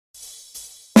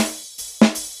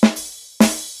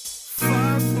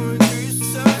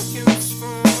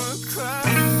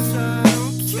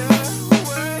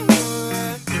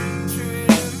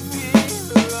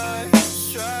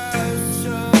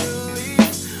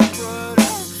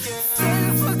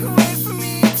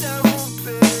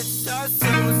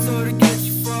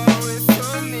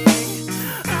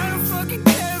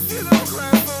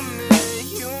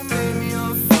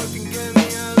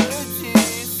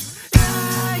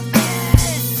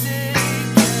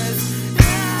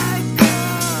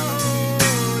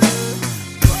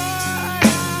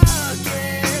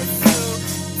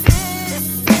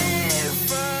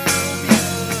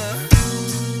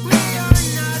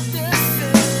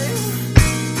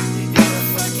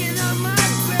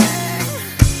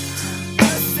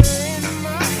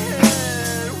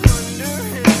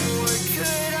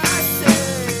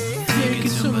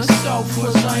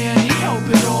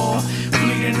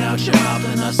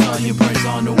saw your bricks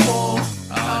on the wall.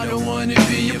 I don't wanna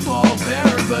be your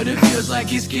pallbearer, but it feels like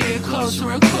he's getting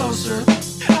closer and closer.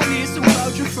 I need some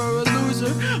voucher for a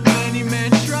loser. Many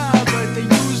men tried, but they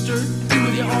used her. You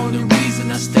were the only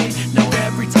reason I stayed. Know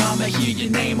every time I hear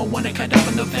your name, I wanna cut up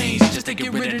in the veins just to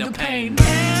get rid of the pain.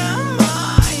 Am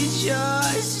I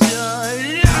just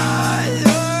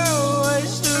another